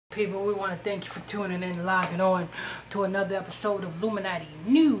People, we want to thank you for tuning in and logging on to another episode of Illuminati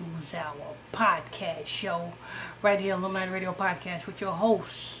News Hour podcast show right here on Illuminati Radio Podcast with your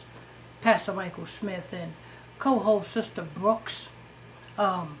hosts, Pastor Michael Smith and co-host Sister Brooks.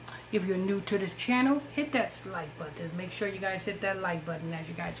 If you're new to this channel, hit that like button. Make sure you guys hit that like button as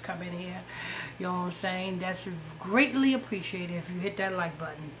you guys come in here. You know what I'm saying? That's greatly appreciated if you hit that like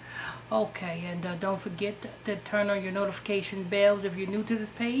button. Okay, and don't forget to turn on your notification bells if you're new to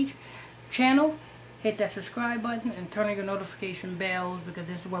this channel. Hit that subscribe button and turn on your notification bells because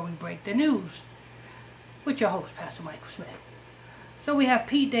this is where we break the news with your host, Pastor Michael Smith. So we have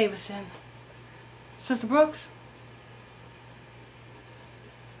Pete Davidson. Sister Brooks?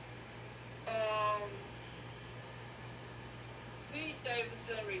 Pete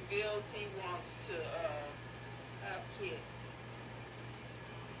Davidson reveals he wants to have kids.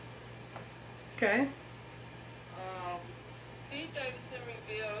 Okay. Pete Davidson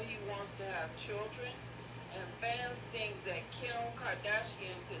revealed he wants to have children, and fans think that Kim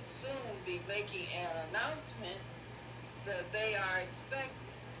Kardashian could soon be making an announcement that they are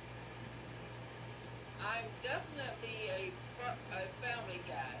expecting. I'm definitely a family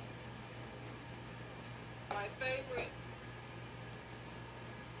guy. My favorite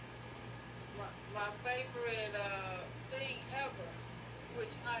thing ever,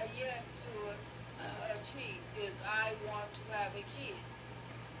 which I yet to achieve, is I want to have a kid.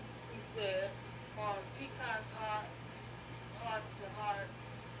 He said on Peacock Hart-Hart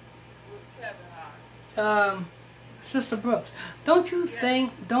with Kevin Hart. Sister Brooks, don't you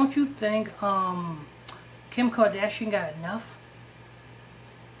think Kim Kardashian got enough?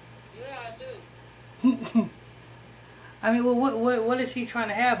 Yeah, I do. I mean, well, what is she trying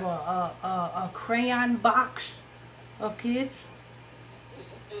to have? A crayon box of kids?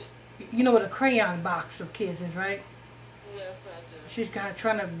 You know what a crayon box of kids is, right? Yes, I do. She's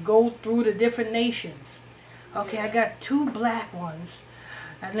trying to go through the different nations. Okay, Yeah. I got 2 black ones.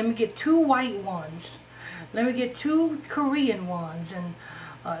 And let me get 2 white ones. Let me get 2 Korean ones and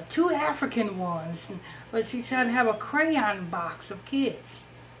 2 African ones. But she's trying to have a crayon box of kids.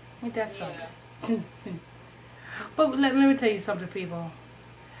 Ain't that something? Yeah. But let me tell you something, people.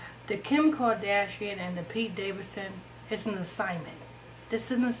 The Kim Kardashian and the Pete Davidson is an assignment.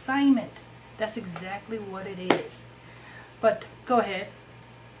 This is an assignment. That's exactly what it is. But go ahead.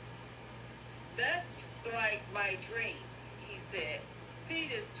 That's like my dream, he said.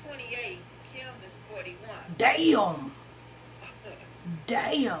 Pete is 28, Kim is 41. Damn.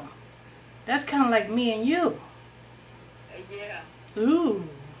 Damn. That's kind of like me and you. Yeah. Ooh.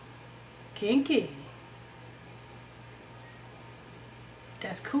 Kinky.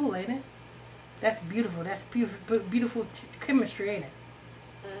 That's cool, ain't it? That's beautiful. That's beautiful chemistry, ain't it?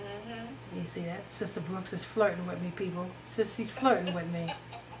 Mm-hmm. You see that? Sister Brooks is flirting with me, people. She's flirting with me.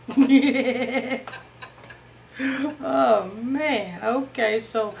 Oh, man. Okay,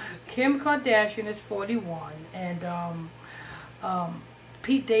 so Kim Kardashian is 41, and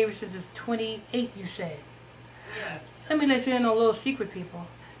Pete Davidson is 28, you said. Yes. Let me let you in on a little secret, people.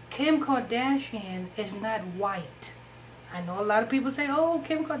 Kim Kardashian is not white. I know a lot of people say, oh,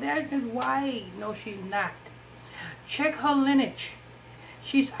 Kim Kardashian is white. No, she's not. Check her lineage.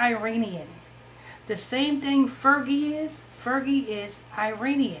 She's Iranian. The same thing Fergie is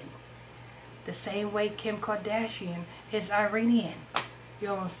Iranian. The same way Kim Kardashian is Iranian. You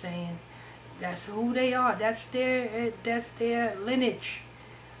know what I'm saying? That's who they are. That's their lineage.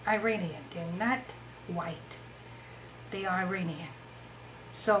 Iranian. They're not white. They are Iranian.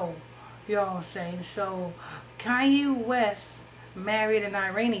 So, you know what I'm saying? So, Kanye West married an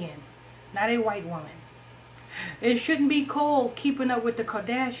Iranian, not a white woman. It shouldn't be called Keeping Up with the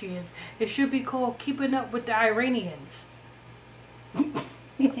Kardashians. It should be called Keeping Up with the Iranians. And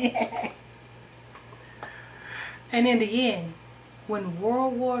in the end, when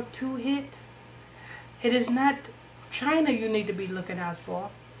World War II hit, it is not China you need to be looking out for.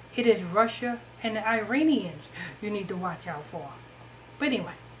 It is Russia and the Iranians you need to watch out for. But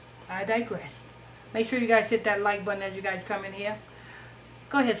anyway, I digress. Make sure you guys hit that like button as you guys come in here.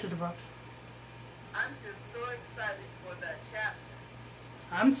 Go ahead, Sister Brooks. I'm just so excited for that chapter.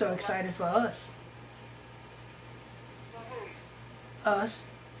 I'm so excited for us. For who? Us.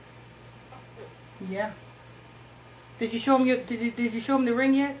 Yeah. Did you show him did you show him the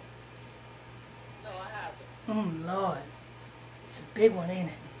ring yet? No, I haven't. Lord. It's a big one, ain't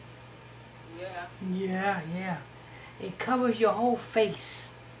it? Yeah. Yeah, yeah. It covers your whole face.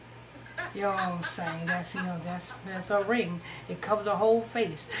 You know what I'm saying? That's, you know, that's a ring. It covers a whole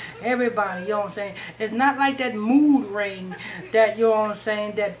face. Everybody, you know what I'm saying? It's not like that mood ring that, you know what I'm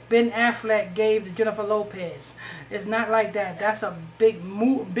saying, that Ben Affleck gave to Jennifer Lopez. It's not like that. That's a big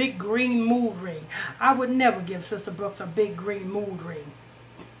green mood ring. I would never give Sister Brooks a big green mood ring.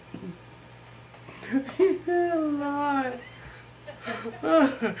 Lord.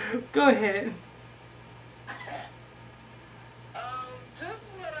 Go ahead. Just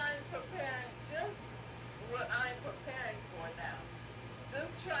what I'm preparing for now.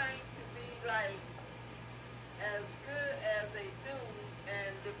 Just trying to be like as good as they do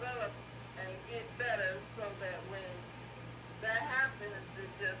and develop and get better so that when that happens,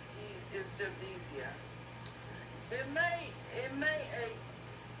 it's just easier. In May,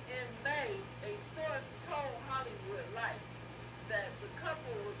 a source told Hollywood Life that the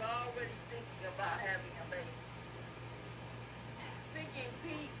couple was already thinking about having a baby.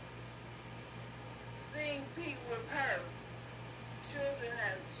 Seeing Pete with her children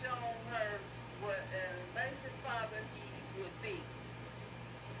has shown her what an amazing father he would be.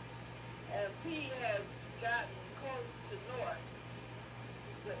 And Pete has gotten close to North,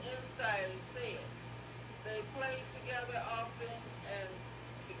 the insider said. They play together often, and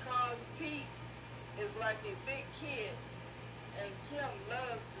because Pete is like a big kid, and Kim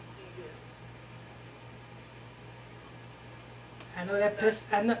loves to see this. I know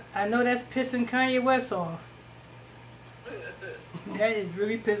that's pissing Kanye West off. That is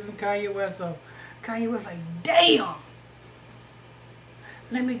really pissing Kanye West off. Kanye West like, damn.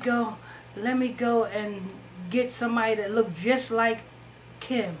 Let me go and get somebody that look just like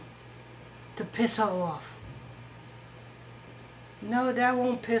Kim to piss her off. No, that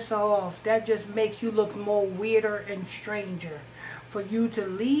won't piss her off. That just makes you look more weirder and stranger. For you to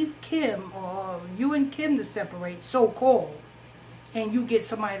leave Kim, or you and Kim to separate, so-called, and you get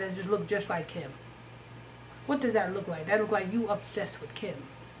somebody that just look just like Kim. What does that look like? That look like you obsessed with Kim.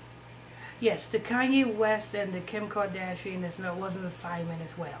 Yes, the Kanye West and the Kim Kardashian was an assignment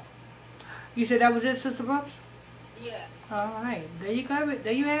as well. You said that was it, Sister Brooks? Yes. All right. There you have it.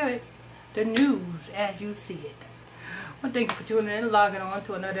 There you have it. The news as you see it. Well, thank you for tuning in and logging on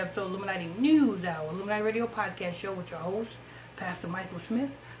to another episode of Illuminati News Hour, Illuminati Radio Podcast Show with your host, Pastor Michael Smith,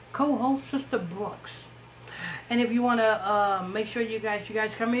 co-host Sister Brooks. And if you want to make sure you guys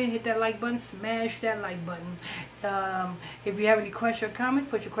come in, hit that like button, smash that like button. If you have any questions or comments,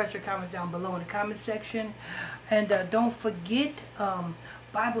 put your questions or comments down below in the comment section. And don't forget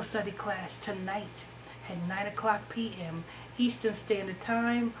Bible study class tonight at 9 o'clock p.m. Eastern Standard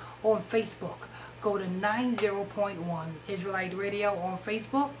Time on Facebook. Go to 90.1 Israelite Radio on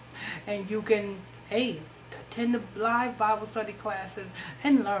Facebook, and you can, attend the live Bible study classes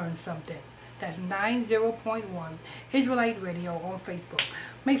and learn something. That's 90.1 Israelite Radio on Facebook.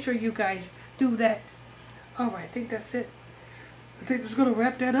 Make sure you guys do that. Alright, I think that's it. I think that's going to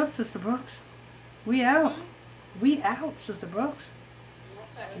wrap that up, Sister Brooks. We out. We out, Sister Brooks.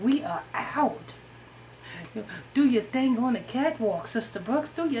 Okay. We are out. Do your thing on the catwalk, Sister Brooks.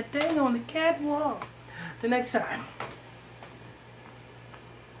 Do your thing on the catwalk. Till next time.